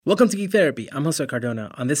Welcome to Geek Therapy. I'm Jose Cardona.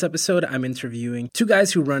 On this episode, I'm interviewing two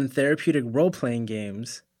guys who run therapeutic role-playing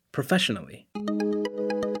games professionally.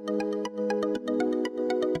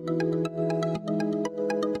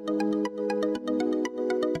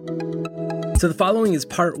 So the following is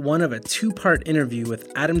part one of a two-part interview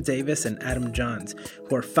with Adam Davis and Adam Johns,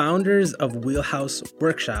 who are founders of Wheelhouse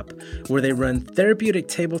Workshop, where they run therapeutic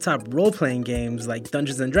tabletop role-playing games like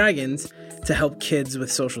Dungeons & Dragons to help kids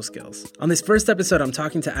with social skills. On this first episode, I'm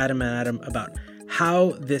talking to Adam and Adam about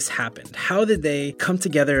how this happened. How did they come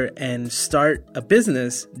together and start a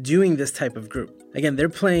business doing this type of group? Again, they're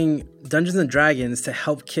playing Dungeons & Dragons to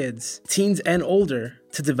help kids, teens and older,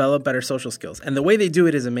 to develop better social skills. And the way they do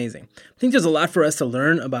it is amazing. I think there's a lot for us to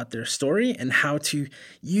learn about their story and how to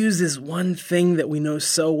use this one thing that we know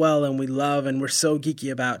so well and we love and we're so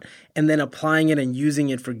geeky about, and then applying it and using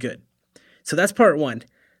it for good. So that's part one.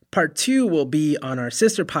 Part two will be on our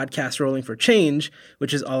sister podcast, Rolling for Change,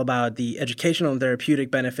 which is all about the educational and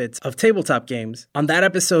therapeutic benefits of tabletop games. On that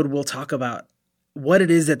episode, we'll talk about what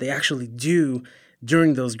it is that they actually do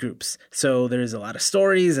during those groups. So there's a lot of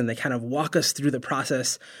stories and they kind of walk us through the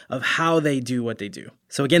process of how they do what they do.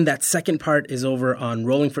 So again, that second part is over on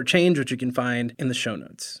Rolling for Change, which you can find in the show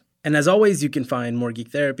notes. And as always, you can find more Geek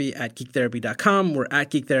Therapy at geektherapy.com. We're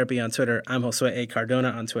at Geek Therapy on Twitter. I'm Josue A.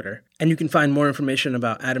 Cardona on Twitter. And you can find more information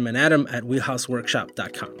about Adam and Adam at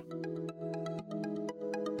wheelhouseworkshop.com.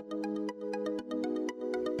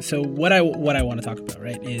 So what I want to talk about,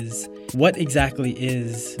 right, is what exactly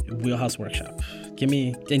is Wheelhouse Workshop?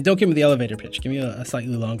 And don't give me the elevator pitch. Give me a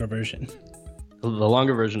slightly longer version. The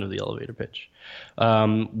longer version of the elevator pitch.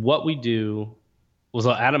 What we do. Well,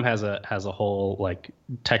 so Adam has a whole like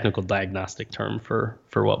technical diagnostic term for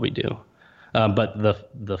what we do, but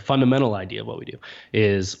the fundamental idea of what we do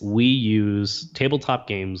is we use tabletop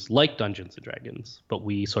games like Dungeons and Dragons, but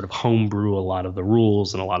we sort of homebrew a lot of the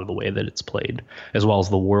rules and a lot of the way that it's played, as well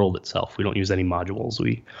as the world itself. We don't use any modules.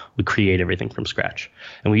 We create everything from scratch,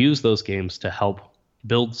 and we use those games to help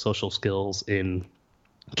build social skills in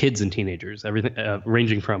kids and teenagers, everything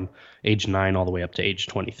ranging from age 9 all the way up to age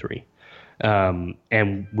 23.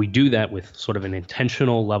 And we do that with sort of an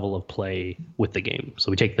intentional level of play with the game. So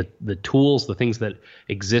we take the tools, the things that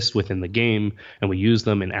exist within the game, and we use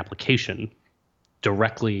them in application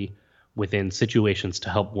directly within situations to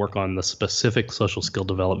help work on the specific social skill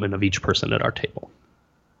development of each person at our table.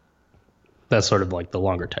 That's sort of like the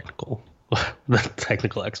longer technical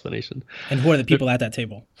explanation. And who are the people at that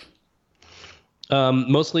table?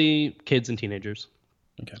 Mostly kids and teenagers.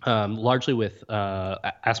 Okay. Largely with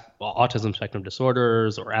autism spectrum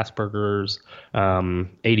disorders or Asperger's,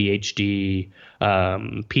 ADHD,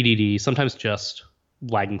 PDD, sometimes just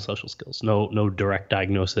lagging social skills. No direct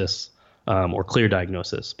diagnosis or clear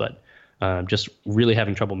diagnosis, but just really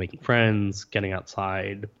having trouble making friends, getting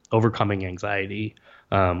outside, overcoming anxiety.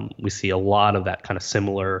 We see a lot of that kind of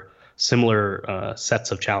similar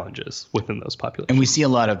sets of challenges within those populations. And we see a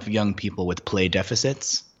lot of young people with play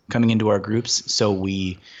deficits coming into our groups. So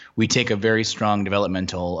we take a very strong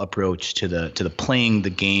developmental approach to the playing the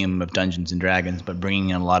game of Dungeons and Dragons, but bringing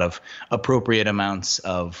in a lot of appropriate amounts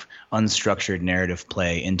of unstructured narrative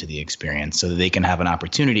play into the experience so that they can have an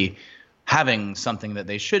opportunity having something that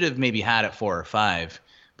they should have maybe had at 4 or 5,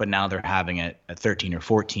 but now they're having it at 13 or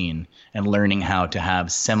 14 and learning how to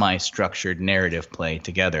have semi-structured narrative play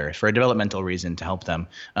together for a developmental reason to help them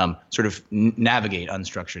sort of navigate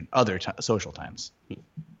unstructured other social times.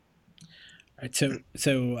 All right,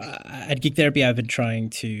 so at Geek Therapy, I've been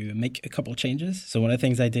trying to make a couple changes. So one of the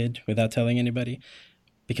things I did without telling anybody,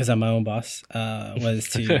 because I'm my own boss, was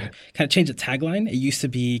to kind of change the tagline. It used to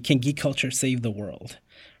be, can geek culture save the world?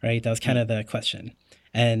 Right? That was kind of the question.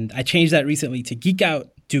 And I changed that recently to geek out,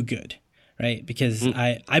 do good, right? Because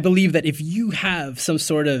I believe that if you have some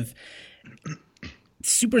sort of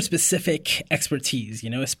super specific expertise,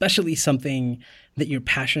 especially something that you're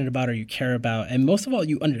passionate about or you care about, and most of all,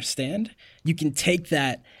 you understand, you can take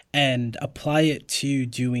that and apply it to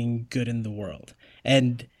doing good in the world.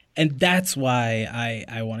 And that's why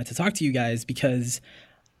I wanted to talk to you guys, because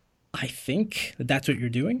I think that's what you're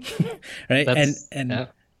doing, right? Yeah.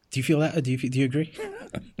 Do you feel that? Do you agree?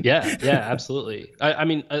 Yeah, absolutely. I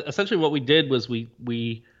mean, essentially what we did was we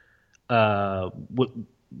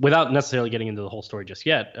without necessarily getting into the whole story just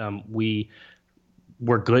yet, we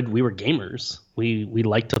were good. We were gamers. We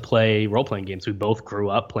liked to play role-playing games. We both grew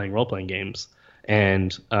up playing role-playing games.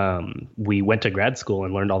 And we went to grad school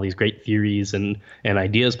and learned all these great theories and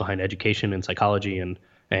ideas behind education and psychology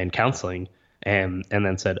and counseling, and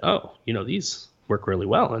then said, oh, these work really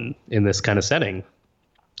well in this kind of setting.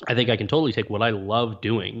 I think I can totally take what I love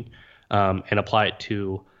doing and apply it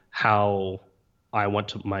to how I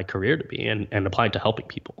want my career to be, and apply it to helping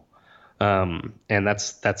people. And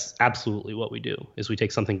that's absolutely what we do, is we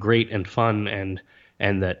take something great and fun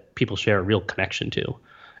and that people share a real connection to,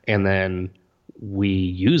 and then we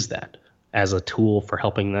use that as a tool for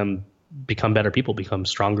helping them become better people, become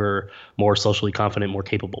stronger, more socially confident, more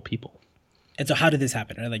capable people. And so how did this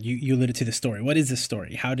happen? Right? Like you alluded to the story. What is this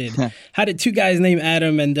story? How did two guys named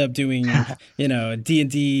Adam end up doing,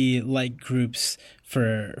 D&D like groups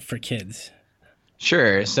for kids?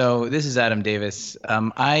 Sure. So this is Adam Davis.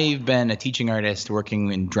 I've been a teaching artist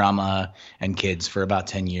working in drama and kids for about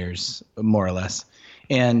 10 years, more or less.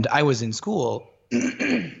 And I was in school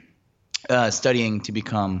studying to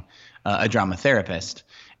become a drama therapist.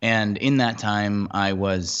 And in that time, I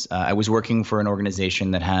was working for an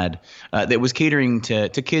organization that was catering to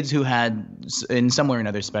kids who had, in some way or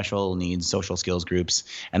another, special needs, social skills groups.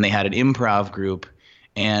 And they had an improv group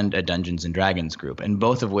and a Dungeons and Dragons group, and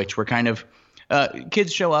both of which were kind of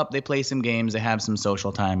kids show up, they play some games, they have some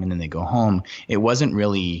social time, and then they go home. It wasn't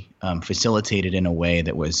really facilitated in a way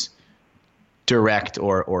that was direct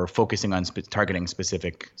or focusing on targeting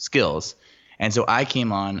specific skills. And so I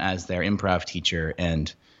came on as their improv teacher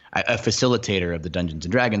and a facilitator of the Dungeons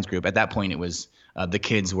and Dragons group. At that point, it was the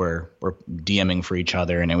kids were DMing for each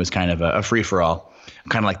other, and it was kind of a free-for-all,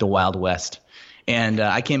 kind of like the Wild West. And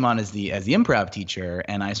I came on as the improv teacher,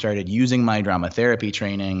 and I started using my drama therapy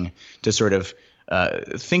training to sort of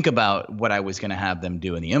think about what I was going to have them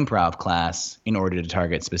do in the improv class in order to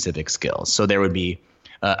target specific skills. So there would be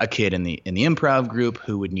a kid in the improv group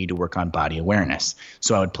who would need to work on body awareness.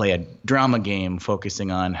 So I would play a drama game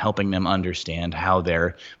focusing on helping them understand how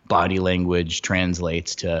their body language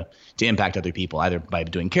translates to impact other people, either by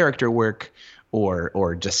doing character work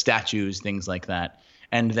or just statues, things like that.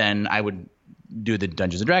 And then I would do the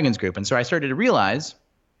Dungeons and Dragons group. And so I started to realize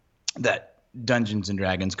that Dungeons and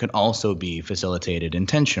Dragons could also be facilitated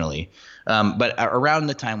intentionally. But around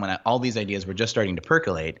the time when all these ideas were just starting to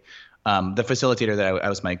percolate, the facilitator that I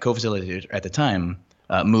was my co-facilitator at the time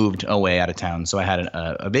moved away out of town. So I had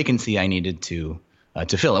a vacancy I needed to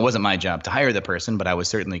fill. It wasn't my job to hire the person, but I was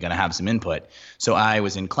certainly going to have some input. So I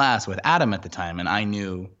was in class with Adam at the time, and I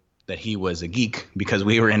knew that he was a geek because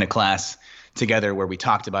we were in a class together where we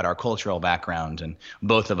talked about our cultural background, and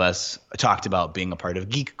both of us talked about being a part of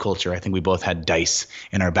geek culture. I think we both had dice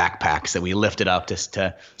in our backpacks that we lifted up just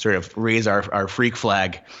to sort of raise our freak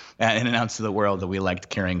flag and announce to the world that we liked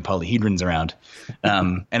carrying polyhedrons around.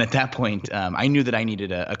 And at that point, I knew that I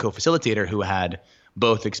needed a co-facilitator who had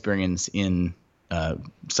both experience in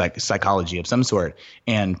psychology of some sort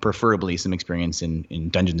and preferably some experience in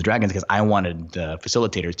Dungeons and Dragons, because I wanted the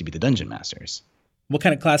facilitators to be the dungeon masters. What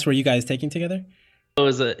kind of class were you guys taking together? It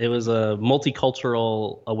was a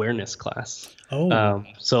multicultural awareness class. Oh.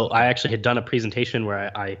 So I actually had done a presentation where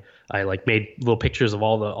I like made little pictures of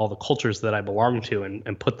all the cultures that I belonged to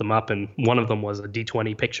and put them up, and one of them was a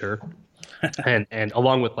D20 picture, and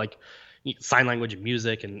along with like sign language and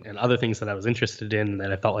music and other things that I was interested in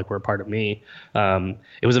that I felt like were a part of me.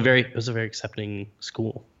 It was a very accepting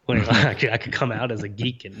school. I could come out as a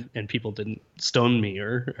geek and people didn't stone me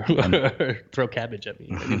or throw cabbage at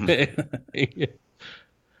me.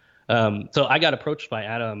 So I got approached by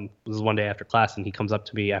Adam. This was one day after class, and he comes up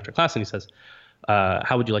to me after class and he says,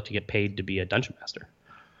 how would you like to get paid to be a dungeon master?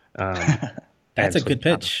 That's a good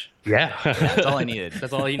pitch. Yeah. That's all I needed.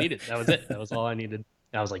 That's all he needed. That was it. That was all I needed.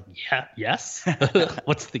 I was like, yeah, yes.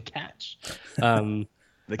 What's the catch?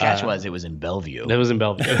 The catch was it was in Bellevue. It was in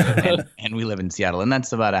Bellevue. and we live in Seattle, and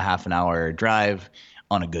that's about a half an hour drive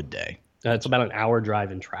on a good day. It's about an hour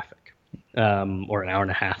drive in traffic, or an hour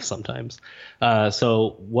and a half sometimes.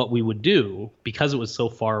 So what we would do, because it was so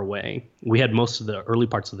far away, we had most of the early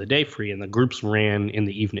parts of the day free, and the groups ran in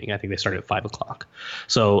the evening. I think they started at 5 o'clock.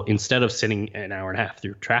 So instead of sitting an hour and a half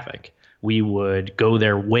through traffic, we would go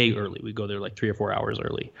there way early. We'd go there like 3 or 4 hours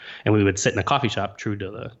early, and we would sit in a coffee shop, true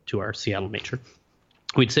to our Seattle nature.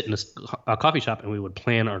 We'd sit in a coffee shop and we would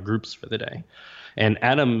plan our groups for the day. And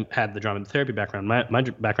Adam had the drama and therapy background. My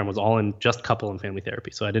background was all in just couple and family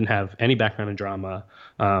therapy. So I didn't have any background in drama.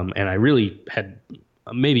 And I really had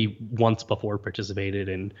maybe once before participated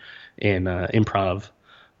in improv.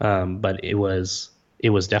 But it was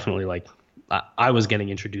definitely like I was getting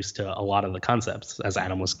introduced to a lot of the concepts as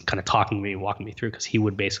Adam was kind of talking to me and walking me through, because he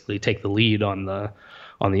would basically take the lead on the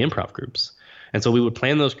improv groups. And so we would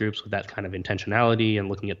plan those groups with that kind of intentionality and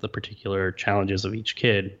looking at the particular challenges of each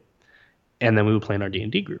kid. And then we would plan our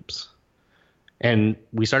D&D groups. And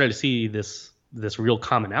we started to see this real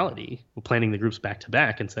commonality, planning the groups back to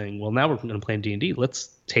back and saying, well, now we're going to plan D&D.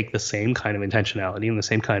 Let's take the same kind of intentionality and the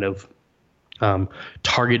same kind of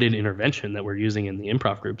targeted intervention that we're using in the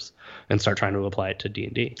improv groups and start trying to apply it to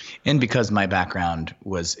D&D. And because my background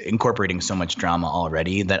was incorporating so much drama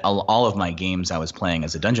already, that all of my games I was playing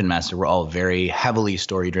as a dungeon master were all very heavily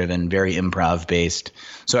story-driven, very improv-based.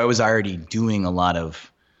 So I was already doing a lot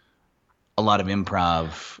of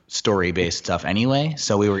improv story-based stuff anyway.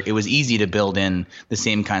 So it was easy to build in the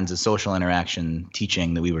same kinds of social interaction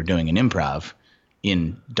teaching that we were doing in improv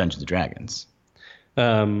in Dungeons & Dragons.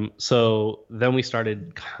 So then we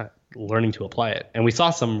started learning to apply it, and we saw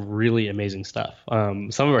some really amazing stuff. Some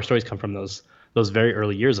of our stories come from those very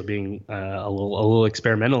early years of being a little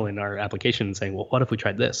experimental in our application and saying, well, what if we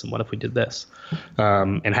tried this, and what if we did this,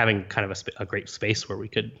 and having kind of a great space where we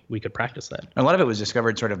could practice that. A lot of it was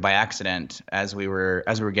discovered sort of by accident as we were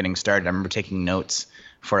getting started. I remember taking notes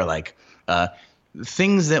for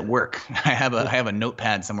things that work. I have a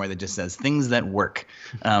notepad somewhere that just says things that work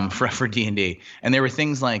for D&D. And there were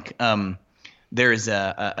things like there's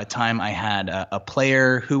a time I had a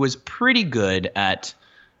player who was pretty good at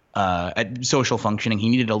social functioning. He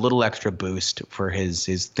needed a little extra boost for his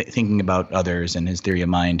thinking about others and his theory of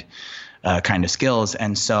mind kind of skills.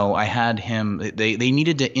 And so I had him. They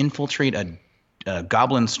needed to infiltrate a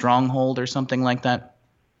goblin stronghold or something like that.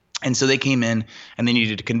 And so they came in and they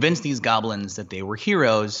needed to convince these goblins that they were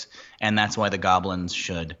heroes, and that's why the goblins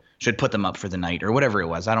should put them up for the night or whatever it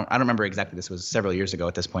was. I don't remember exactly. This was several years ago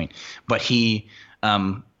at this point. But he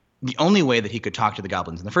the only way that he could talk to the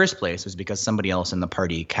goblins in the first place was because somebody else in the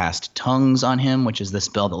party cast tongues on him, which is the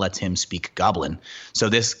spell that lets him speak goblin. So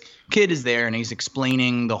this kid is there and he's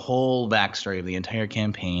explaining the whole backstory of the entire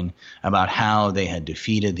campaign about how they had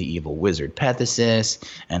defeated the evil wizard Pethesis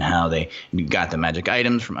and how they got the magic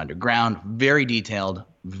items from underground. Very detailed,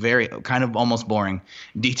 very kind of almost boring,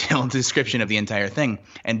 detailed description of the entire thing.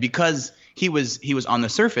 And because he was on the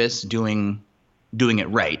surface doing it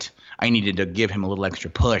right, I needed to give him a little extra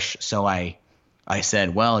push. So I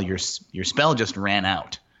said, well, your spell just ran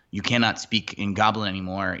out. You cannot speak in Goblin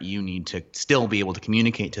anymore. You need to still be able to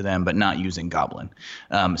communicate to them, but not using Goblin.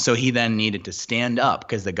 So he then needed to stand up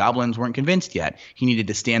because the goblins weren't convinced yet. He needed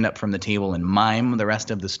to stand up from the table and mime the rest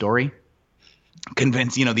of the story.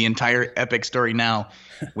 Convince, the entire epic story now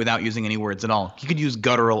without using any words at all. He could use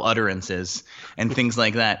guttural utterances and things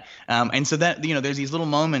like that. And so that, there's these little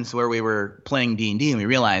moments where we were playing D&D and we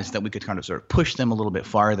realized that we could kind of sort of push them a little bit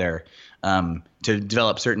farther to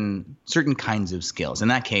develop certain kinds of skills. In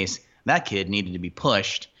that case, that kid needed to be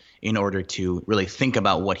pushed in order to really think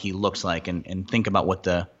about what he looks like and think about what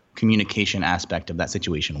the communication aspect of that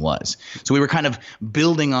situation was. So we were kind of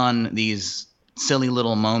building on these silly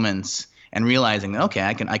little moments and realizing, okay,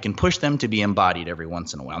 I can push them to be embodied every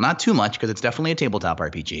once in a while. Not too much, because it's definitely a tabletop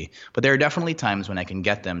RPG, but there are definitely times when I can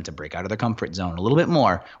get them to break out of their comfort zone a little bit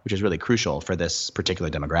more, which is really crucial for this particular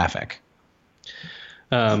demographic.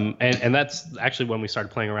 And that's actually when we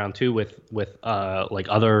started playing around too with like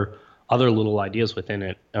other little ideas within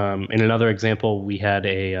it. In another example, we had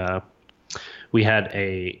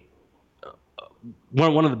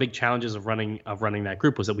one of the big challenges of running that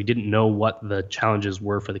group was that we didn't know what the challenges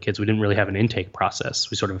were for the kids. We didn't really have an intake process.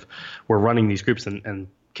 We sort of were running these groups and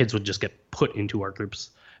kids would just get put into our groups.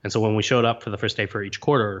 And so when we showed up for the first day for each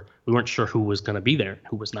quarter, we weren't sure who was going to be there,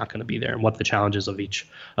 who was not going to be there, and what the challenges of each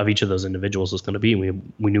of those individuals was going to be.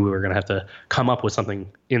 And we knew we were going to have to come up with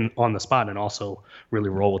something on the spot and also really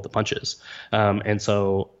roll with the punches. And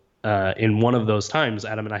so in one of those times,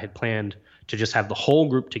 Adam and I had planned to just have the whole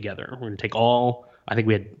group together. We're going to take I think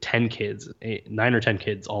we had 10 kids, 9 or 10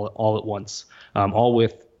 kids all at once, all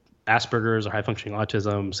with Asperger's or high-functioning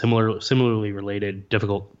autism, similarly related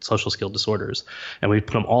difficult social skill disorders. And we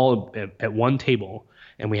put them all at one table,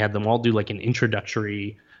 and we had them all do like an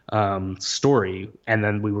introductory story, and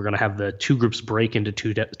then we were going to have the two groups break into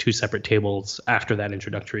two separate tables after that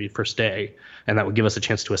introductory first day, and that would give us a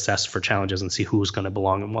chance to assess for challenges and see who was going to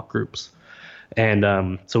belong in what groups.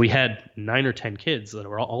 And so we had 9 or 10 kids that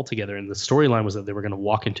were all together, and the storyline was that they were going to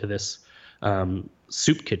walk into this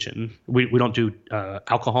soup kitchen. We don't do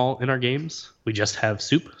alcohol in our games. We just have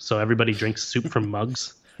soup, so everybody drinks soup from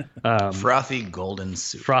mugs. Frothy golden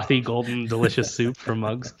soup. Frothy golden delicious soup from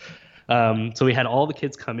mugs. So we had all the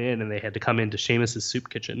kids come in, and they had to come into Seamus's soup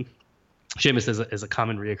kitchen. Seamus is a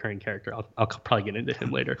common reoccurring character. I'll probably get into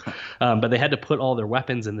him later. But they had to put all their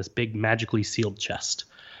weapons in this big magically sealed chest.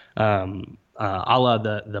 A la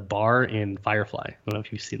the bar in Firefly. I don't know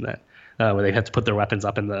if you've seen that, where they had to put their weapons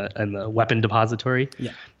up in the weapon depository.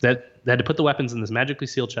 Yeah. They had to put the weapons in this magically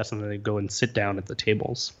sealed chest, and then they go and sit down at the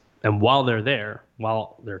tables. And while they're there,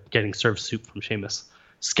 while they're getting served soup from Seamus,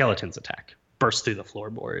 skeletons attack, burst through the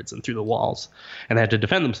floorboards and through the walls, and they had to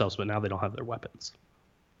defend themselves. But now they don't have their weapons.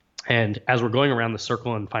 And as we're going around the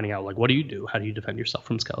circle and finding out, like, what do you do? How do you defend yourself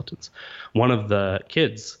from skeletons? One of the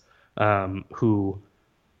kids who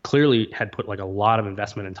clearly had put like a lot of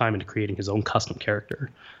investment and time into creating his own custom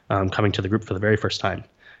character, coming to the group for the very first time,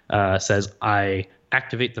 says, I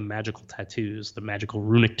activate the magical tattoos, the magical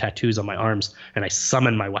runic tattoos on my arms, and I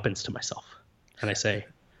summon my weapons to myself. And I say,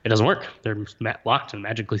 it doesn't work. They're locked in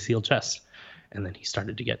magically sealed chests. And then he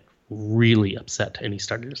started to get really upset, and he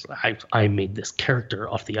started to say, I made this character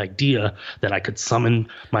off the idea that I could summon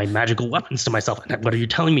my magical weapons to myself. And what are you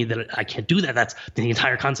telling me, that I can't do that? That's the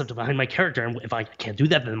entire concept behind my character. And if I can't do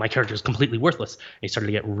that, then my character is completely worthless. And he started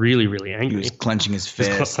to get really, really angry. He was clenching his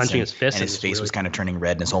fist. And his face really, was kind of turning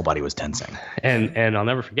red, and his whole body was tensing. And I'll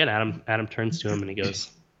never forget, Adam turns to him and he goes,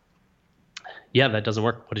 yeah, that doesn't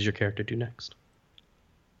work. What does your character do next?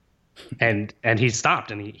 And he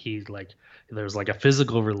stopped, and he like, there was like a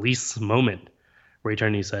physical release moment where he turned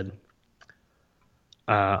and he said,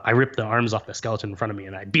 I ripped the arms off the skeleton in front of me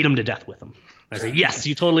and I beat him to death with them. I said, yes,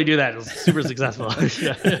 you totally do that. It was super successful.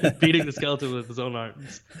 Beating the skeleton with his own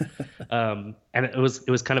arms. And it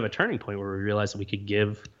was kind of a turning point where we realized that we could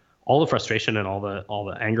give all the frustration and all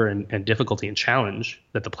the anger and difficulty and challenge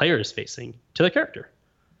that the player is facing to the character.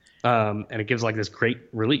 And it gives like this great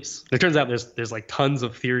release. It turns out there's like tons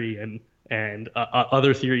of theory and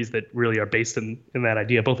other theories that really are based in that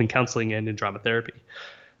idea, both in counseling and in drama therapy.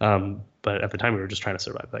 But at the time, we were just trying to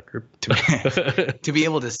survive that group. To be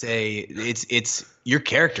able to say it's your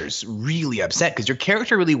character's really upset because your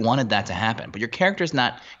character really wanted that to happen, but your character's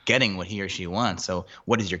not getting what he or she wants. So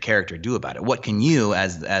what does your character do about it? What can you,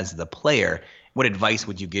 as the player, what advice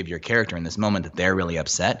would you give your character in this moment that they're really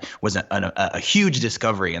upset? Was a huge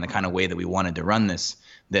discovery in the kind of way that we wanted to run this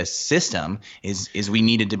system is we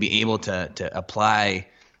needed to be able to apply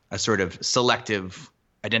a sort of selective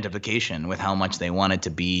identification with how much they wanted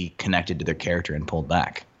to be connected to their character and pulled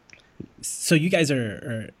back. So you guys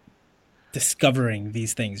are discovering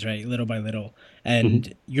these things, right? Little by little.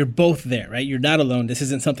 And you're both there, right? You're not alone. This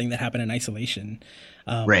isn't something that happened in isolation.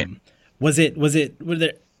 Right. Were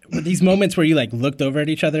these moments where you like looked over at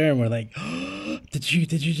each other and were like, did you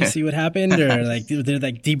just see what happened? Or like were there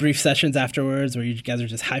like debrief sessions afterwards where you guys are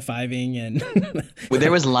just high-fiving and Well,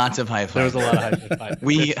 there was lots of high-fiving. There was a lot of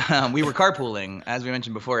high-fiving. We were carpooling, as we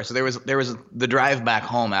mentioned before. So there was the drive back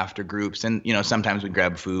home after groups, and sometimes we'd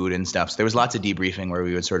grab food and stuff. So there was lots of debriefing where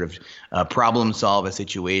we would sort of problem solve a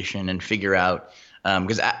situation and figure out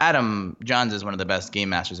because Adam Johns is one of the best game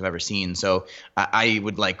masters I've ever seen. So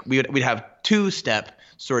we'd have two-step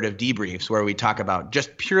sort of debriefs where we talk about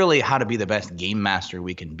just purely how to be the best game master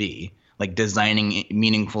we can be. Like designing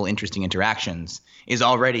meaningful, interesting interactions is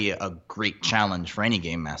already a great challenge for any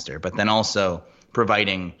game master, but then also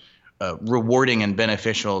providing rewarding and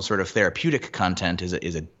beneficial sort of therapeutic content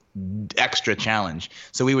is a extra challenge.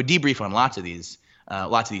 So we would debrief on lots of these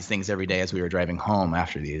things every day as we were driving home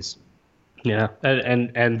after these. Yeah,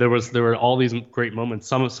 and there were all these great moments.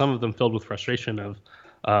 Some of them filled with frustration of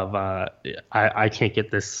I can't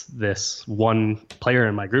get this one player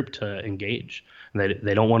in my group to engage.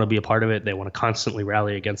 They don't want to be a part of it. They want to constantly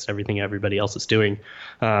rally against everything everybody else is doing,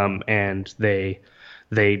 and they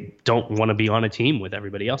don't want to be on a team with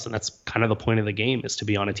everybody else. And that's kind of the point of the game, is to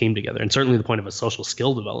be on a team together. And certainly the point of a social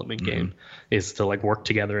skill development game is to like work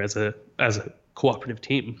together as a cooperative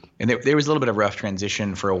team. And there was a little bit of rough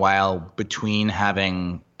transition for a while between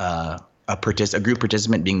having a group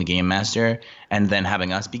participant being the game master and then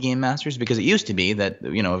having us be game masters, because it used to be that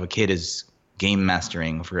if a kid is game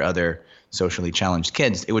mastering for other socially challenged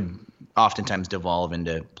kids, it would oftentimes devolve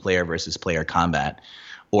into player versus player combat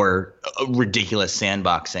or ridiculous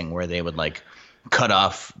sandboxing where they would like cut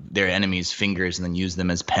off their enemies' fingers and then use them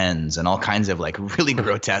as pens and all kinds of like really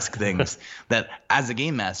grotesque things that as a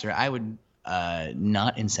game master I would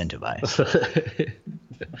not incentivize.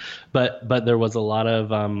 But there was a lot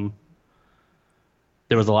of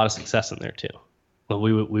success in there too. Well,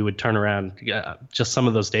 we would turn around just some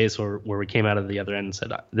of those days where we came out of the other end and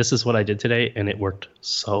said, this is what I did today, and it worked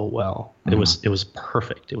so well. Mm-hmm. It was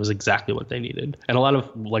perfect. It was exactly what they needed. And a lot of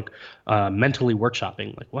like mentally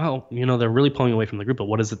workshopping, like, well, they're really pulling away from the group, but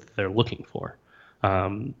what is it that they're looking for?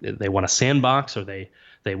 They want a sandbox, or they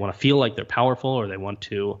want to feel like they're powerful, or they want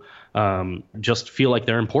to just feel like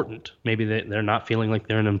they're important. Maybe they're not feeling like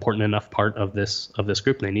they're an important enough part of this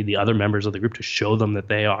group. They need the other members of the group to show them that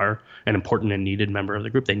they are an important and needed member of the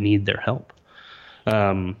group. They need their help.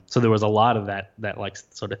 So there was a lot of that like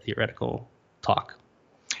sort of theoretical talk.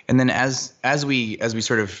 And then as we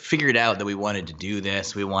sort of figured out that we wanted to do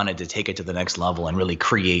this, we wanted to take it to the next level and really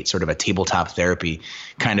create sort of a tabletop therapy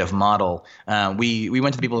kind of model. We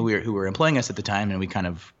went to the people who were employing us at the time, and we kind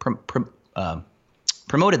of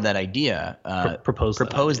promoted that idea,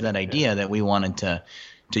 proposed that idea that we wanted to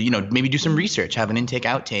maybe do some research, have an intake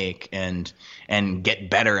outtake, and get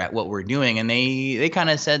better at what we're doing. And they kind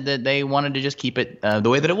of said that they wanted to just keep it the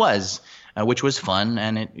way that it was, which was fun,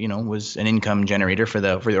 and it was an income generator for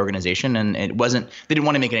the organization. And it wasn't, they didn't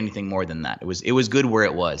want to make it anything more than that. It was good where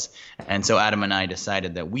it was. And so Adam and I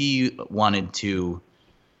decided that we wanted to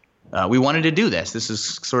do this. This is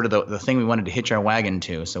sort of the thing we wanted to hitch our wagon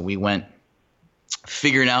to. So we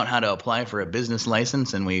figured out how to apply for a business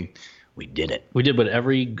license, and we did it. We did what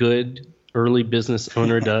every good early business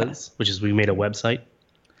owner does, which is we made a website.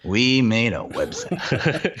 We made a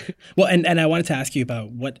website. Well, and I wanted to ask you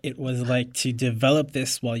about what it was like to develop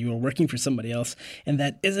this while you were working for somebody else, and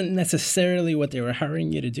that isn't necessarily what they were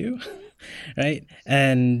hiring you to do, right?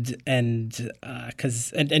 And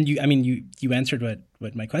you answered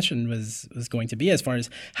what my question was going to be, as far as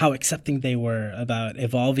how accepting they were about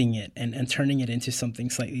evolving it and turning it into something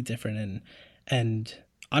slightly different and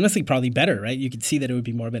honestly probably better, right? You could see that it would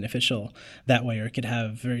be more beneficial that way, or it could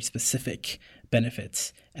have very specific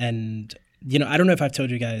benefits. And, I don't know if I've told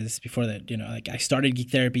you guys before that, I started Geek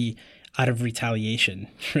Therapy out of retaliation,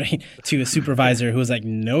 right? To a supervisor who was like,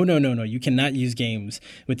 no, you cannot use games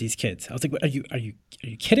with these kids. I was like, are you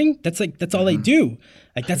kidding? That's all they do.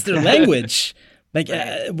 Like, that's their language. Like,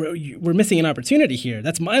 we're missing an opportunity here.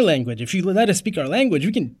 That's my language. If you let us speak our language,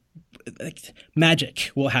 we can,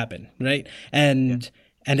 magic will happen, right? And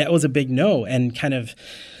that was a big no. And kind of,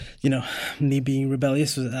 me being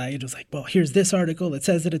rebellious, I was like, well, here's this article that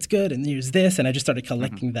says that it's good, and here's this, and I just started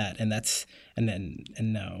collecting that, and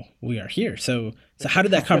now we are here. So how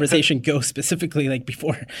did that conversation go specifically? Like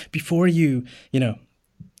before you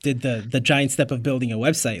did the giant step of building a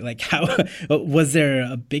website? Like, how was there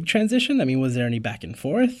a big transition? I mean, was there any back and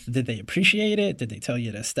forth? Did they appreciate it? Did they tell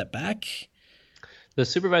you to step back? The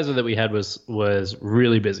supervisor that we had was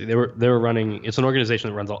really busy. They were running. It's an organization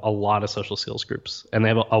that runs a lot of social skills groups, and they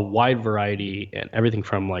have a wide variety, and everything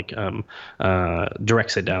from like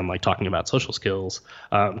direct sit down, like talking about social skills,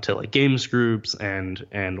 to like games groups and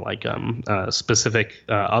like specific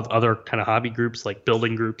other kind of hobby groups, like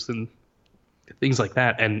building groups and things like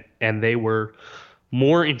that. And they were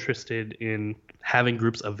more interested in having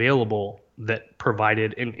groups available that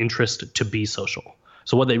provided an interest to be social.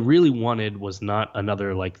 So what they really wanted was not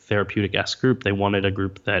another like therapeutic-esque group. They wanted a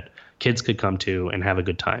group that kids could come to and have a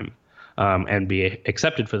good time, and be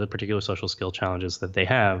accepted for the particular social skill challenges that they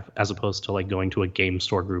have, as opposed to like going to a game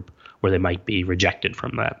store group where they might be rejected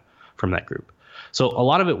from that group. So a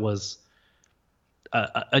lot of it was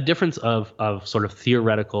a difference of sort of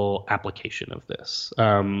theoretical application of this.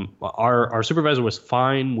 Our supervisor was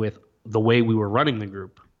fine with the way we were running the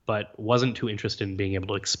group, but wasn't too interested in being able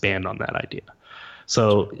to expand on that idea.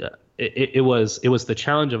 So it was the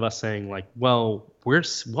challenge of us saying like, well,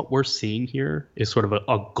 what we're seeing here is sort of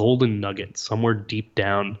a golden nugget somewhere deep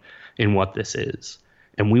down in what this is,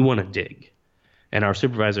 and we want to dig. And our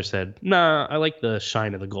supervisor said, nah, I like the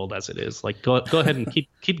shine of the gold as it is. Like, go ahead and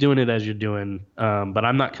keep doing it as you're doing. But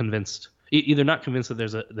I'm not convinced, either not convinced that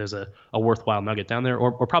there's a worthwhile nugget down there,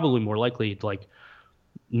 or probably more likely like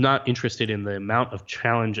not interested in the amount of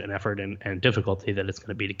challenge and effort and difficulty that it's going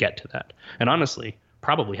to be to get to that. And honestly,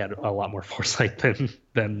 probably had a lot more foresight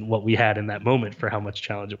than what we had in that moment for how much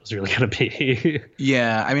challenge it was really going to be.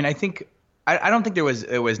 Yeah, I mean, I don't think there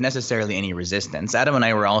was necessarily any resistance. Adam and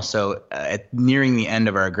I were also nearing the end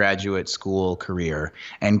of our graduate school career,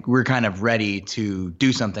 and we're kind of ready to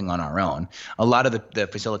do something on our own. A lot of the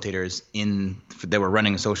facilitators that were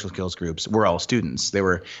running social skills groups were all students. They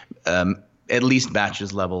were at least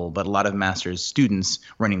bachelor's level, but a lot of master's students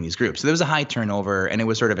running these groups. So there was a high turnover, and it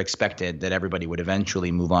was sort of expected that everybody would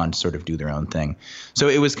eventually move on to sort of do their own thing. So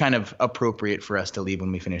it was kind of appropriate for us to leave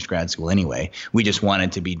when we finished grad school anyway. We just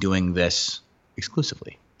wanted to be doing this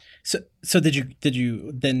exclusively. So did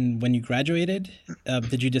you then, when you graduated,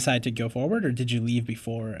 did you decide to go forward, or did you leave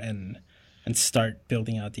before and start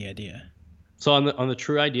building out the idea? So on the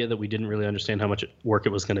true idea that we didn't really understand how much work it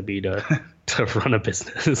was going to be to run a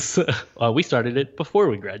business, we started it before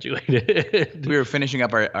we graduated. We were finishing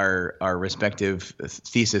up our respective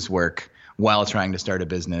thesis work while trying to start a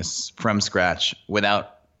business from scratch I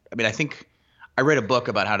think I read a book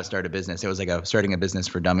about how to start a business. It was like a starting a business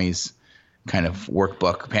for dummies kind of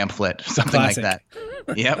workbook, pamphlet, something Classic. like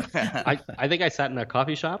that. Yep. I think I sat in a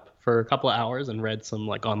coffee shop for a couple of hours and read some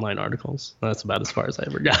like online articles. That's about as far as I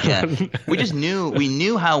ever got. Yeah. We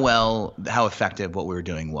knew how effective what we were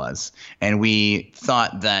doing was. And we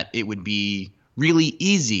thought that it would be really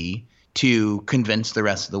easy to convince the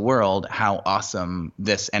rest of the world how awesome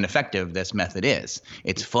this and effective this method is.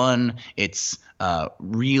 It's fun. It's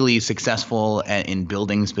really successful in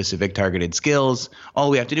building specific targeted skills. All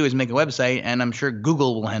we have to do is make a website, and I'm sure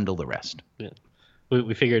Google will handle the rest. Yeah.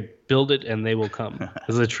 We figured build it and they will come.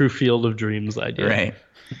 It's a true field of dreams idea. Right.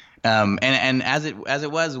 And as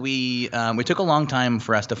it was, we took a long time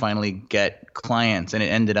for us to finally get clients, and it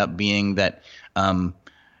ended up being that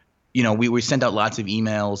we sent out lots of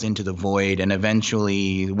emails into the void, and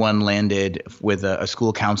eventually one landed with a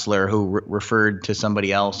school counselor who referred to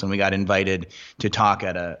somebody else, and we got invited to talk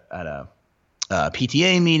at a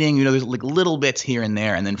PTA meeting. There's like little bits here and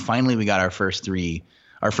there, and then finally we got our first three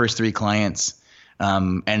clients,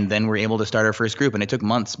 and then we're able to start our first group. And it took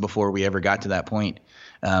months before we ever got to that point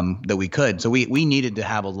that we could. So we needed to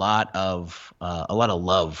have a lot of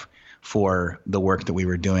love for the work that we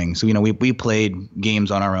were doing. So, we played games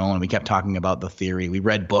on our own. We kept talking about the theory. We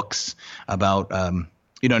read books about,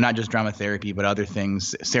 not just drama therapy, but other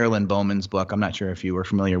things. Sarah Lynn Bowman's book, I'm not sure if you were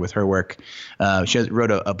familiar with her work. She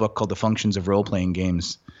wrote a book called The Functions of Role-Playing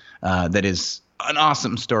Games that is an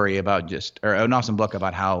awesome story an awesome book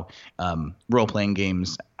about how role-playing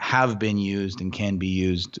games have been used and can be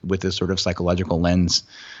used with this sort of psychological lens.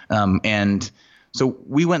 So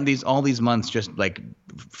we went all these months just like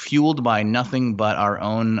fueled by nothing but our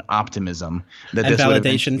own optimism that and this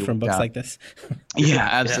validation from books like this. Yeah,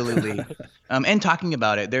 absolutely. And talking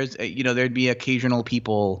about it, there'd be occasional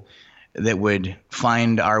people that would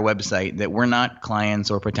find our website that were not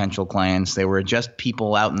clients or potential clients. They were just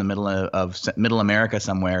people out in the middle of middle America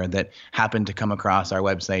somewhere that happened to come across our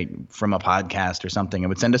website from a podcast or something, and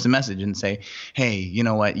would send us a message and say, "Hey, you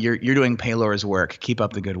know what? You're doing Paylor's work. Keep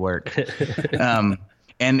up the good work."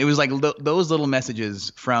 And it was like those little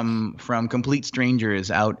messages from complete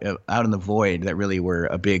strangers out in the void that really were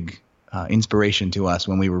a big inspiration to us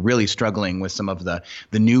when we were really struggling with some of the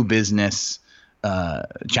new business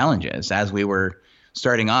challenges. As we were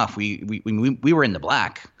starting off, we were in the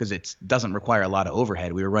black because it doesn't require a lot of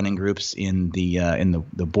overhead. We were running groups in the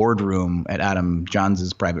boardroom at Adam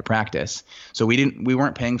Johns' private practice, so we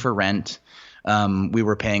weren't paying for rent. We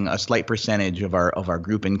were paying a slight percentage of our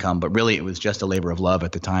group income, but really it was just a labor of love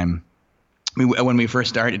at the time. When we first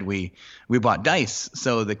started, we bought dice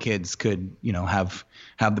so the kids could have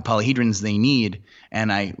the polyhedrons they need,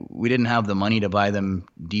 and we didn't have the money to buy them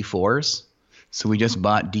D4s. So we just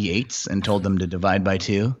bought D8s and told them to divide by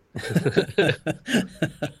 2.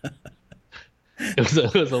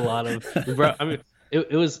 It was a lot of.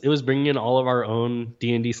 It was bringing in all of our own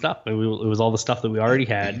D&D stuff. It was all the stuff that we already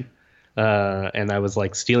had, and I was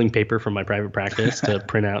like stealing paper from my private practice to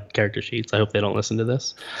print out character sheets. I hope they don't listen to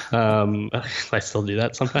this. I still do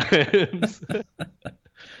that sometimes.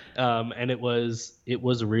 And it was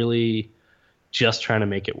really just trying to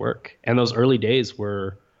make it work. And those early days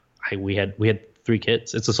were. We had 3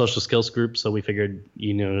 kids. It's a social skills group, so we figured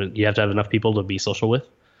you have to have enough people to be social with.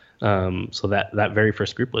 So that very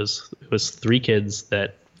first group was 3 kids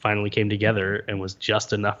that finally came together and was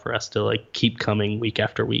just enough for us to like keep coming week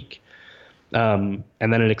after week. And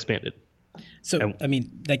then it expanded. So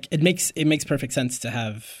it makes perfect sense to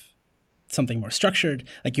have something more structured.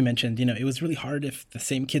 Like you mentioned, it was really hard if the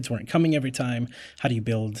same kids weren't coming every time. How do you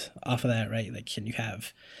build off of that, right? Like, can you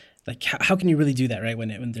have how can you really do that, right? When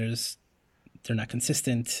they're not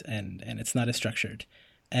consistent and it's not as structured.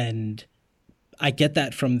 And I get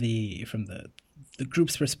that from the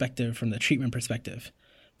group's perspective, from the treatment perspective,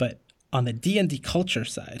 but on the D&D culture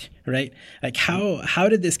side, right? Like how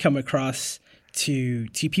did this come across to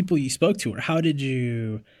people you spoke to, or how did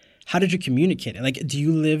you communicate it? Like, do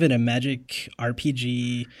you live in a magic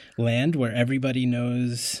RPG land where everybody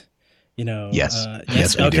knows? Yes.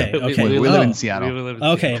 Yes. Okay. Okay. We live in Seattle.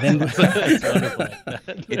 Okay. Then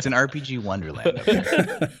It's an RPG wonderland.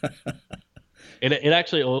 It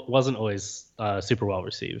actually wasn't always super well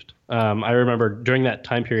received. I remember during that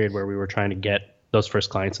time period where we were trying to get those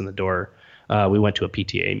first clients in the door, we went to a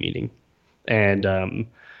PTA meeting, and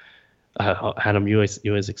Adam, you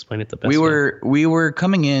always explain it the best. We were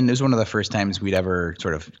coming in. It was one of the first times we'd ever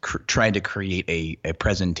sort of tried to create a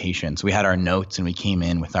presentation. So we had our notes and we came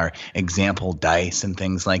in with our example dice and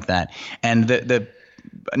things like that. And the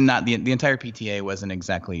entire PTA wasn't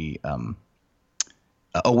exactly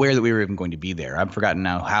aware that we were even going to be there. I've forgotten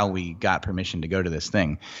now how we got permission to go to this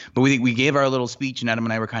thing, but we gave our little speech, and Adam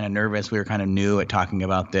and I were kind of nervous. We were kind of new at talking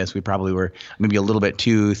about this. We probably were maybe a little bit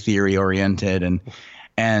too theory oriented,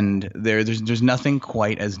 and there's nothing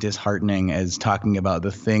quite as disheartening as talking about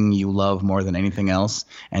the thing you love more than anything else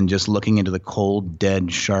and just looking into the cold,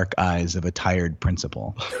 dead shark eyes of a tired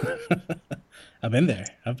principal. I've been there.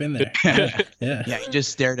 Yeah. Yeah, he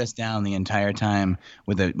just stared us down the entire time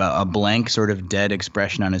with a blank, sort of dead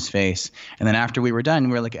expression on his face. And then after we were done,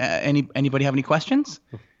 we were like, anybody have any questions?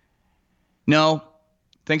 No.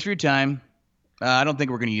 Thanks for your time. I don't think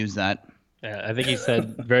we're going to use that. I think he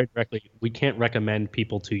said very directly, we can't recommend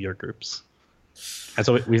people to your groups. And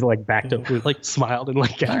so we like backed up, we like smiled and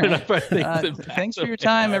like gathered up our things. Thanks for your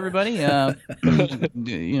time, everybody.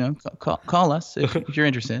 Call us if you're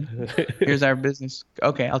interested. Here's our business.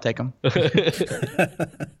 Okay, I'll take them. They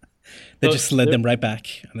just slid them right back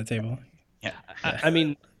on the table. Yeah, I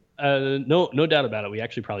mean, no doubt about it. We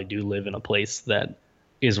actually probably do live in a place that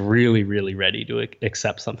is really, really ready to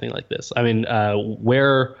accept something like this. I mean,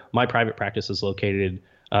 where my private practice is located,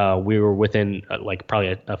 we were within like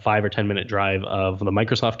probably a 5 or 10 minute drive of the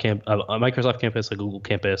Microsoft campus, a Google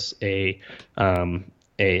campus, a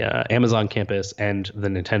Amazon campus, and the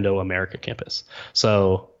Nintendo America campus.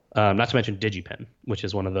 So not to mention DigiPen, which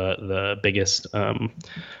is one of the biggest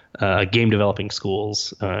game developing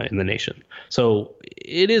schools in the nation. So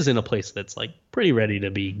it is in a place that's like pretty ready to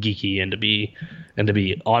be geeky and to be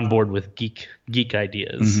on board with geek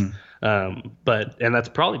ideas. Mm-hmm. And that's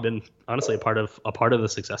probably been honestly a part of the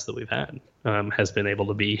success that we've had, has been able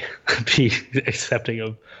to be accepting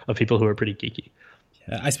of people who are pretty geeky.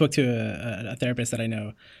 I spoke to a therapist that I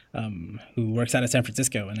know who works out of San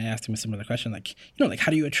Francisco, and I asked him a similar question, like,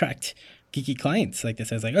 how do you attract geeky clients like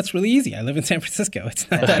this? I was like, it's really easy. I live in San Francisco. It's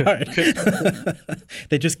not that hard.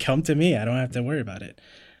 They just come to me. I don't have to worry about it.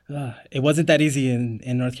 It wasn't that easy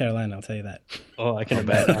in North Carolina, I'll tell you that. Oh, I can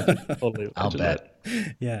imagine. I'll bet.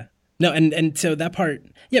 Yeah. No, and so that part,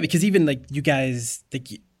 yeah, because even like you guys,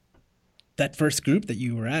 that first group that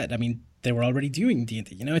you were at, I mean, they were already doing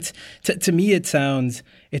D&D. It's to me, it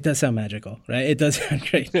does sound magical, right? It does sound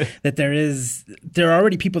great that there are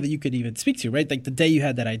already people that you could even speak to, right? Like the day you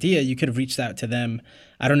had that idea, you could have reached out to them.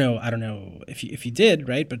 I don't know if you did,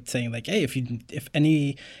 right? But saying like, hey, if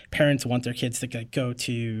any parents want their kids to go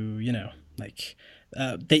to,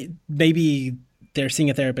 they're seeing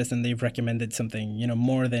a therapist and they've recommended something,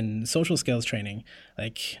 more than social skills training.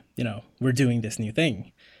 Like, we're doing this new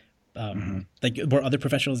thing. Like, were other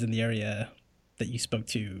professionals in the area that you spoke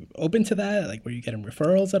to open to that? Like, were you getting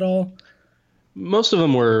referrals at all? Most of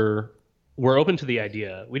them were open to the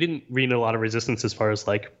idea. We didn't read a lot of resistance as far as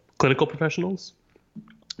like clinical professionals,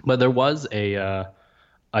 but there was a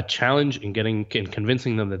challenge in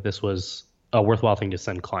convincing them that this was a worthwhile thing to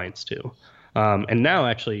send clients to. And now,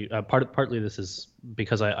 actually, partly this is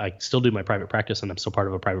because I still do my private practice and I'm still part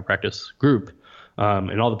of a private practice group,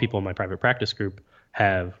 and all the people in my private practice group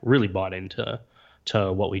have really bought into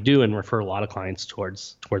what we do and refer a lot of clients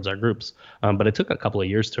towards our groups. But it took a couple of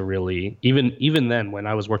years to really, even then when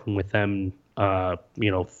I was working with them,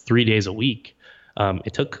 3 days a week,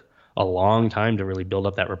 it took a long time to really build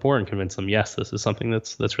up that rapport and convince them, yes, this is something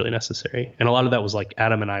that's really necessary. And a lot of that was like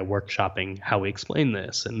Adam and I workshopping how we explain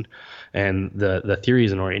this and the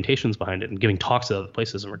theories and orientations behind it, and giving talks at other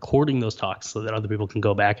places and recording those talks so that other people can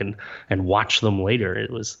go back and watch them later.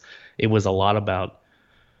 It was a lot about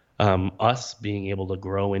us being able to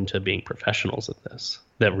grow into being professionals at this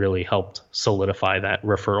that really helped solidify that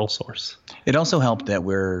referral source. It also helped that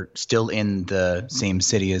we're still in the same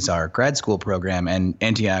city as our grad school program, and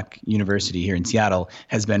Antioch University here in Seattle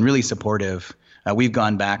has been really supportive. We've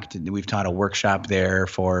gone back we've taught a workshop there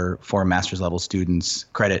for master's level students,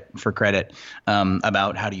 credit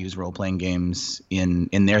about how to use role-playing games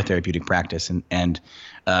in their therapeutic practice. And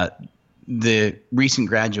the recent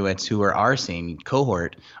graduates who are our same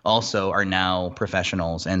cohort also are now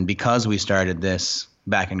professionals. And because we started this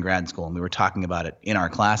back in grad school and we were talking about it in our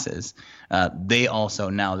classes, they also,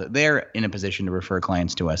 now that they're in a position to refer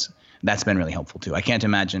clients to us, that's been really helpful too. I can't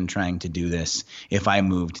imagine trying to do this if I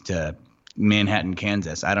moved to Manhattan,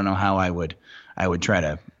 Kansas. I don't know how I would try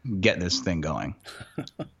to get this thing going.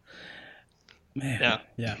 Man.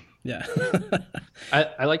 Yeah.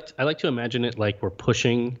 I like to imagine it like we're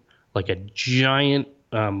pushing like a giant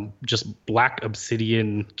just black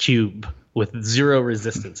obsidian cube with zero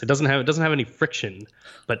resistance. It doesn't have any friction,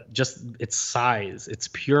 but just its size, its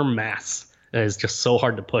pure mass is just so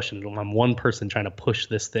hard to push. And I'm one person trying to push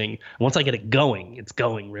this thing. Once I get it going, it's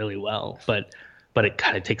going really well. But it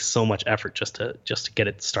kind of takes so much effort just to get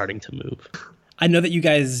it starting to move. I know that you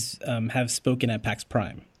guys have spoken at PAX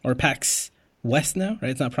Prime or PAX West now,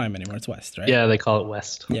 right? It's not Prime anymore. It's West, right? Yeah, they call it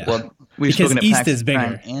West. Yeah. Well, we've because spoken at East PAX is bigger.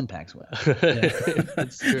 Prime and PAX West.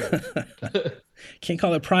 That's true. Can't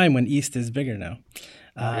call it Prime when East is bigger now.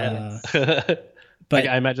 But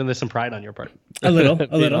I imagine there's some pride on your part. A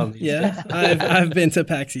little. Yeah. I've been to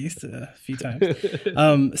PAX East a few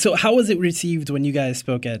times. So how was it received when you guys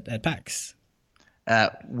spoke at PAX?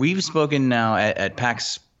 We've spoken now at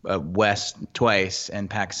PAX West twice and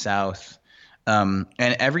PAX South. And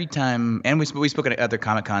every time, and we spoke at other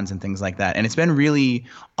Comic Cons and things like that. And it's been really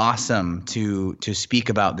awesome to speak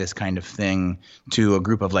about this kind of thing to a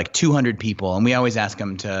group of like 200 people. And we always ask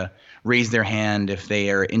them to raise their hand if they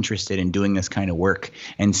are interested in doing this kind of work,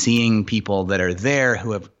 and seeing people that are there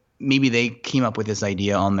who have maybe they came up with this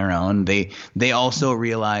idea on their own. They also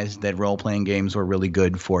realized that role-playing games were really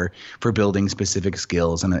good for building specific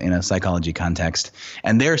skills in a psychology context.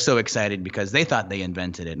 And they're so excited because they thought they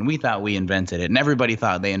invented it, and we thought we invented it, and everybody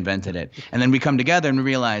thought they invented it. And then we come together and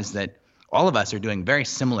realize that all of us are doing very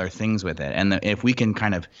similar things with it. And if we can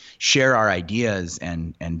kind of share our ideas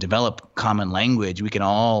and develop common language, we can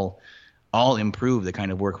all improve the kind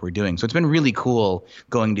of work we're doing. So it's been really cool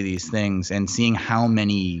going to these things and seeing how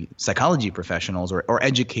many psychology professionals or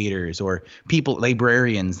educators or people,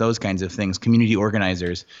 librarians, those kinds of things, community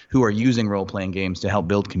organizers who are using role-playing games to help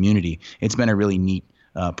build community. It's been a really neat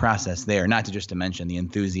process there, not to mention the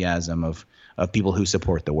enthusiasm of people who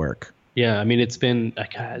support the work. Yeah, I mean, it's been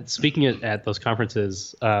speaking at those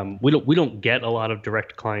conferences. We don't get a lot of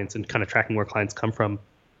direct clients, and kind of tracking where clients come from.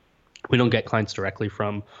 We don't get clients directly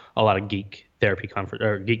from a lot of geek therapy conference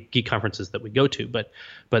or geek conferences that we go to,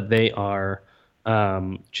 but they are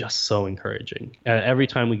just so encouraging. Every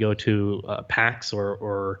time we go to PAX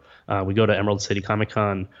or we go to Emerald City Comic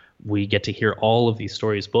Con, we get to hear all of these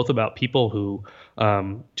stories, both about people who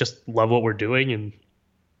just love what we're doing and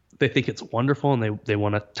they think it's wonderful, and they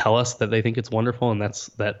want to tell us that they think it's wonderful, and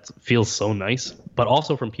that feels so nice. But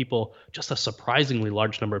also from people, just a surprisingly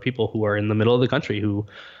large number of people who are in the middle of the country who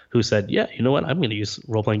said, yeah, you know what, I'm going to use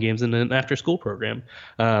role-playing games in an after-school program,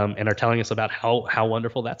 and are telling us about how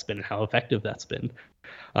wonderful that's been and how effective that's been.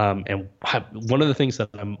 And one of the things that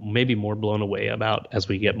I'm maybe more blown away about as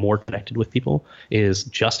we get more connected with people is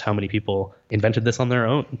just how many people invented this on their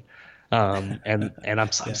own. And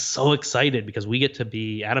I'm so excited because we get to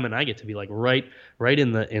be, Adam and I get to be like right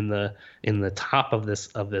in the top of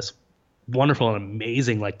this wonderful and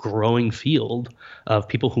amazing, like, growing field of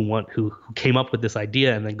people who came up with this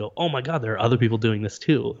idea and then go, oh my God, there are other people doing this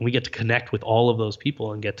too. And we get to connect with all of those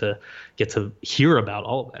people and get to hear about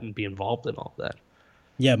all of that and be involved in all of that.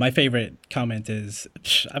 Yeah, my favorite comment is,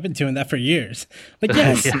 I've been doing that for years. Like,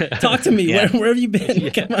 yes, talk to me. Yeah. Where have you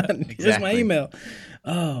been? Come on, here's my email.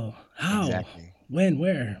 Oh, how? Exactly. When?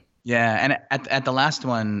 Where? Yeah, and at the last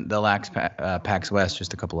one, the PAX West,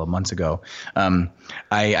 just a couple of months ago, I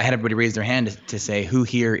had everybody raise their hand to say who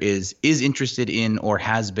here is interested in or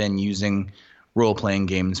has been using role-playing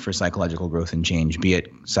games for psychological growth and change, be it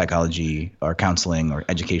psychology or counseling or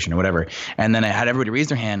education or whatever. And then I had everybody raise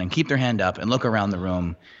their hand and keep their hand up and look around the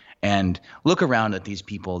room and look around at these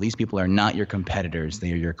people. These people are not your competitors.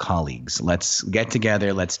 They are your colleagues. Let's get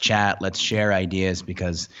together. Let's chat. Let's share ideas,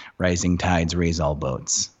 because rising tides raise all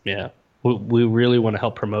boats. Yeah. We really want to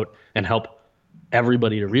help promote and help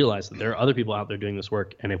everybody to realize that there are other people out there doing this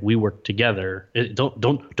work. And if we work together,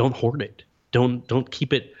 don't hoard it. Don't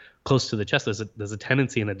keep it close to the chest. There's a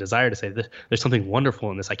tendency and a desire to say, there's something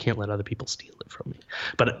wonderful in this. I can't let other people steal it from me.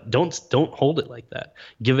 But don't hold it like that.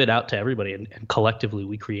 Give it out to everybody, and collectively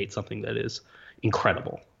we create something that is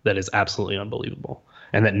incredible, that is absolutely unbelievable,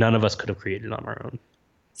 and that none of us could have created on our own.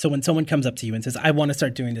 So when someone comes up to you and says, I want to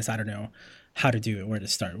start doing this, I don't know how to do it, where to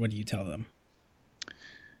start, what do you tell them?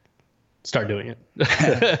 Start doing it.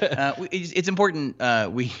 It's important.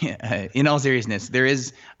 In all seriousness, there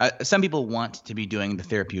is some people want to be doing the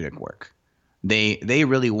therapeutic work. They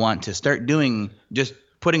really want to start doing, just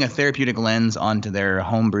putting a therapeutic lens onto their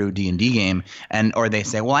homebrew D&D game, or they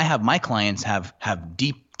say, well, I have my clients have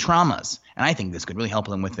deep traumas, and I think this could really help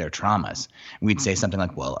them with their traumas. We'd say something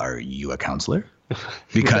like, well, are you a counselor?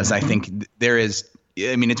 Because I think there is.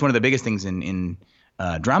 I mean, it's one of the biggest things in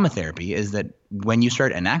drama therapy is that when you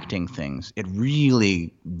start enacting things, it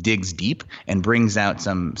really digs deep and brings out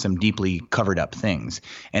some deeply covered up things.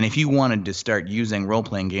 And if you wanted to start using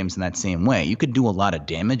role-playing games in that same way, you could do a lot of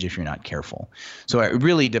damage if you're not careful. So it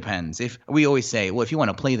really depends. If we always say, well, if you want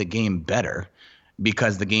to play the game better,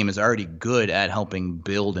 because the game is already good at helping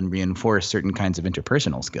build and reinforce certain kinds of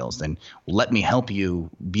interpersonal skills, then let me help you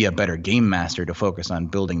be a better game master to focus on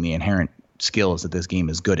building the inherent skills that this game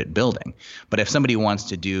is good at building. But if somebody wants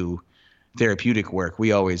to do therapeutic work,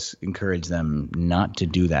 we always encourage them not to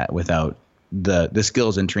do that without the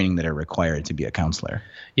skills and training that are required to be a counselor.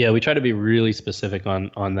 Yeah, we try to be really specific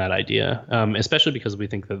on that idea, especially because we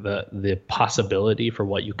think that the possibility for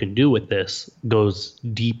what you can do with this goes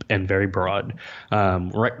deep and very broad.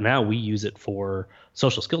 Right now, we use it for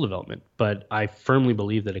social skill development, but I firmly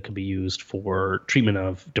believe that it could be used for treatment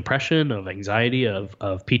of depression, of anxiety, of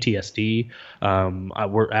PTSD.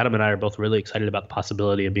 Adam and I are both really excited about the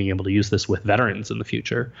possibility of being able to use this with veterans in the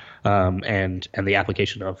future, and the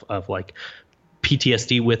application of like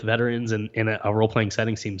PTSD with veterans in a role playing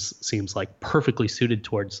setting seems like perfectly suited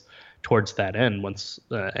towards that end.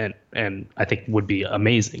 And I think would be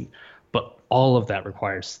amazing. But all of that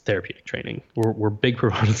requires therapeutic training. We're big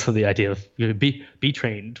proponents of the idea of be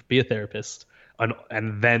trained, be a therapist,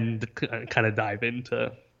 and then kind of dive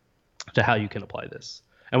into how you can apply this.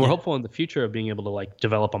 And we're hopeful in the future of being able to like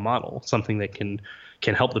develop a model, something that can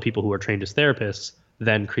help the people who are trained as therapists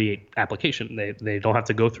then create application. They don't have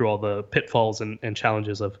to go through all the pitfalls and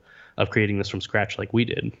challenges of creating this from scratch like we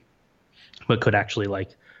did, but could actually like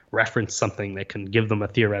reference something that can give them a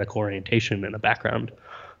theoretical orientation and a background.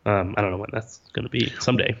 I don't know when that's going to be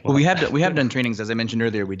someday. Well, we have done trainings, as I mentioned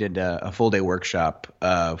earlier. We did a full day workshop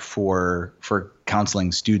for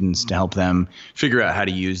counseling students to help them figure out how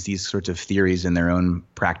to use these sorts of theories in their own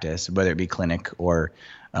practice, whether it be clinic or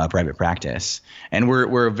private practice. And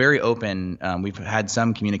we're very open. We've had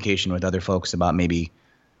some communication with other folks about maybe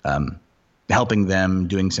helping them,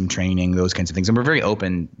 doing some training, those kinds of things. And we're very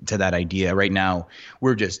open to that idea. Right now,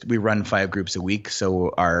 we run 5 groups a week.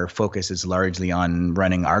 So our focus is largely on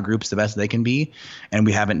running our groups the best they can be. And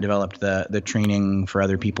we haven't developed the training for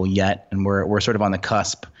other people yet. And we're sort of on the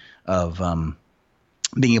cusp of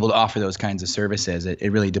being able to offer those kinds of services.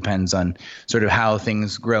 It really depends on sort of how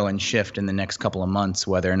things grow and shift in the next couple of months,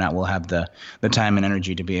 whether or not we'll have the time and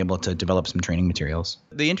energy to be able to develop some training materials.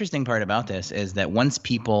 The interesting part about this is that once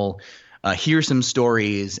people hear some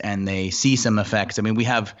stories and they see some effects. I mean, we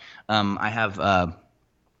have I have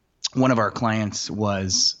one of our clients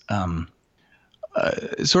was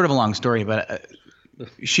sort of a long story, but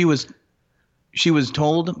she was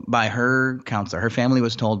told by her counselor, her family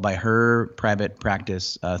was told by her private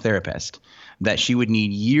practice therapist that she would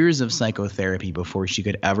need years of psychotherapy before she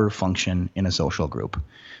could ever function in a social group.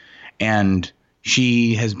 And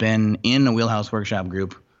she has been in a Wheelhouse Workshop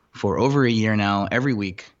group for over a year now, every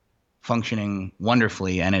week, functioning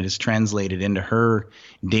wonderfully, and it is translated into her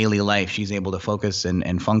daily life. She's able to focus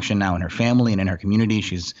and function now in her family and in her community.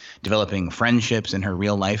 She's developing friendships in her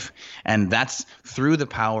real life, and that's through the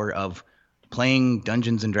power of playing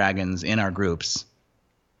Dungeons and Dragons in our groups.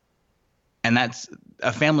 And that's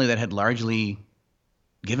a family that had largely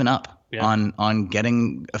given up on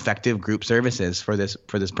getting effective group services for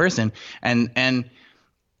this person, and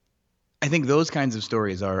I think those kinds of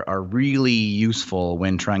stories are really useful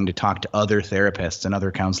when trying to talk to other therapists and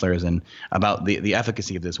other counselors and about the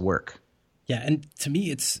efficacy of this work. Yeah, and to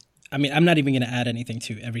me, I'm not even going to add anything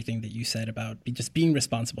to everything that you said about just being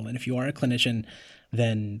responsible. And if you are a clinician,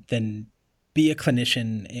 then be a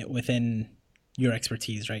clinician within your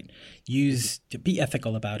expertise, right? Be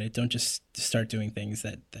ethical about it. Don't just start doing things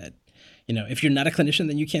that if you're not a clinician,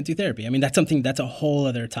 then you can't do therapy. I mean, that's a whole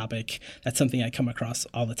other topic. That's something I come across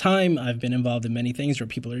all the time. I've been involved in many things where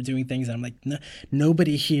people are doing things and I'm like,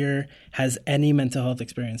 nobody here has any mental health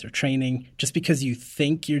experience or training. Just because you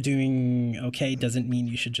think you're doing okay doesn't mean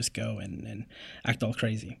you should just go and act all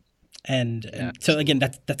crazy. And so again,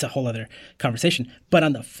 that's a whole other conversation. But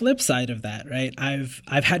on the flip side of that, right, I've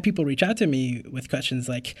had people reach out to me with questions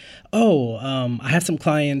like, I have some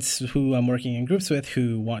clients who I'm working in groups with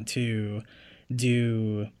who want to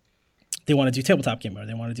do tabletop game, or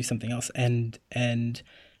they want to do something else. And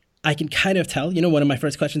I can kind of tell, one of my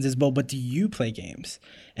first questions is, well, but do you play games?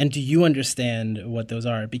 And do you understand what those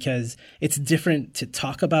are? Because it's different to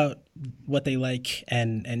talk about what they like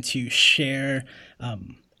and to share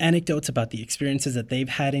anecdotes about the experiences that they've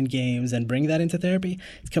had in games and bring that into therapy.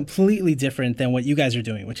 It's completely different than what you guys are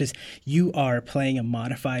doing, which is you are playing a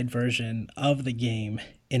modified version of the game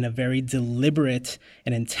in a very deliberate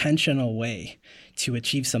and intentional way to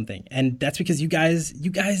achieve something. And that's because you guys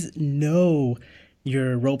know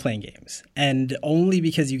your role-playing games, and only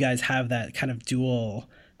because you guys have that kind of dual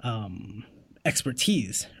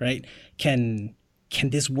expertise, right, can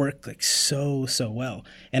this work like so well.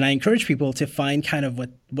 And I encourage people to find kind of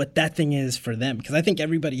what that thing is for them, because I think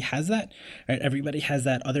everybody has that, right? Everybody has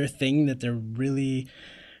that other thing that they're really,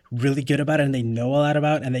 really good about and they know a lot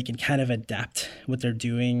about, and they can kind of adapt what they're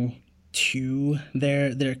doing to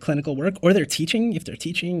their clinical work, or their teaching, if they're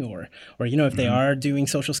teaching, or if they are doing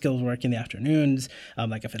social skills work in the afternoons,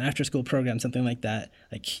 like if an after school program, something like that,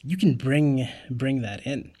 like you can bring that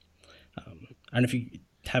in. I don't know if you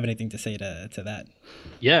have anything to say to that.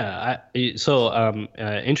 Yeah. So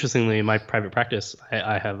interestingly, in my private practice,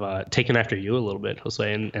 I have taken after you a little bit,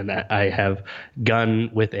 Jose, and that I have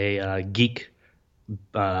gone with a geek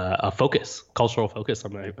a cultural focus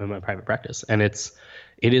on my private practice, and it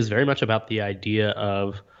is very much about the idea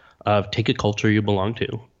of take a culture you belong to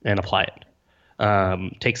and apply it.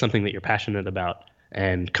 Take something that you're passionate about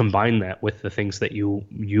and combine that with the things that you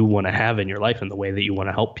want to have in your life and the way that you want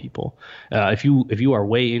to help people. If you are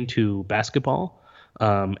way into basketball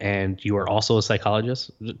and you are also a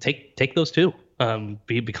psychologist, take those too.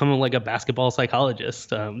 Become like a basketball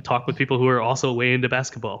psychologist. Talk with people who are also way into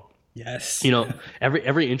basketball. Yes.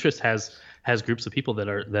 Every interest has groups of people that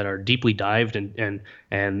are deeply dived and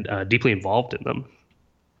deeply involved in them.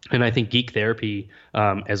 And I think geek therapy,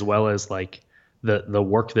 as well as like the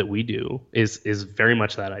work that we do, is very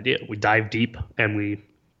much that idea. We dive deep, and we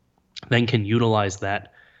then can utilize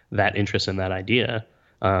that interest in that idea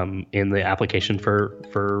in the application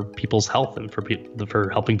for people's health and for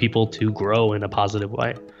helping people to grow in a positive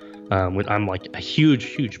way. I'm like a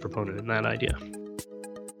huge proponent in that idea.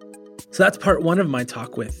 So that's part 1 of my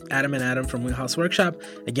talk with Adam and Adam from Wheelhouse Workshop.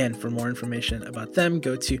 Again, for more information about them,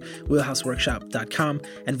 go to wheelhouseworkshop.com.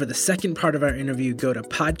 And for the second part of our interview, go to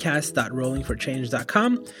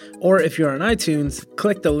podcast.rollingforchange.com. Or if you're on iTunes,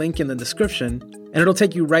 click the link in the description and it'll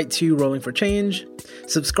take you right to Rolling for Change.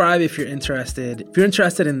 Subscribe if you're interested. If you're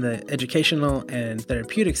interested in the educational and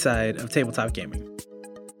therapeutic side of tabletop gaming.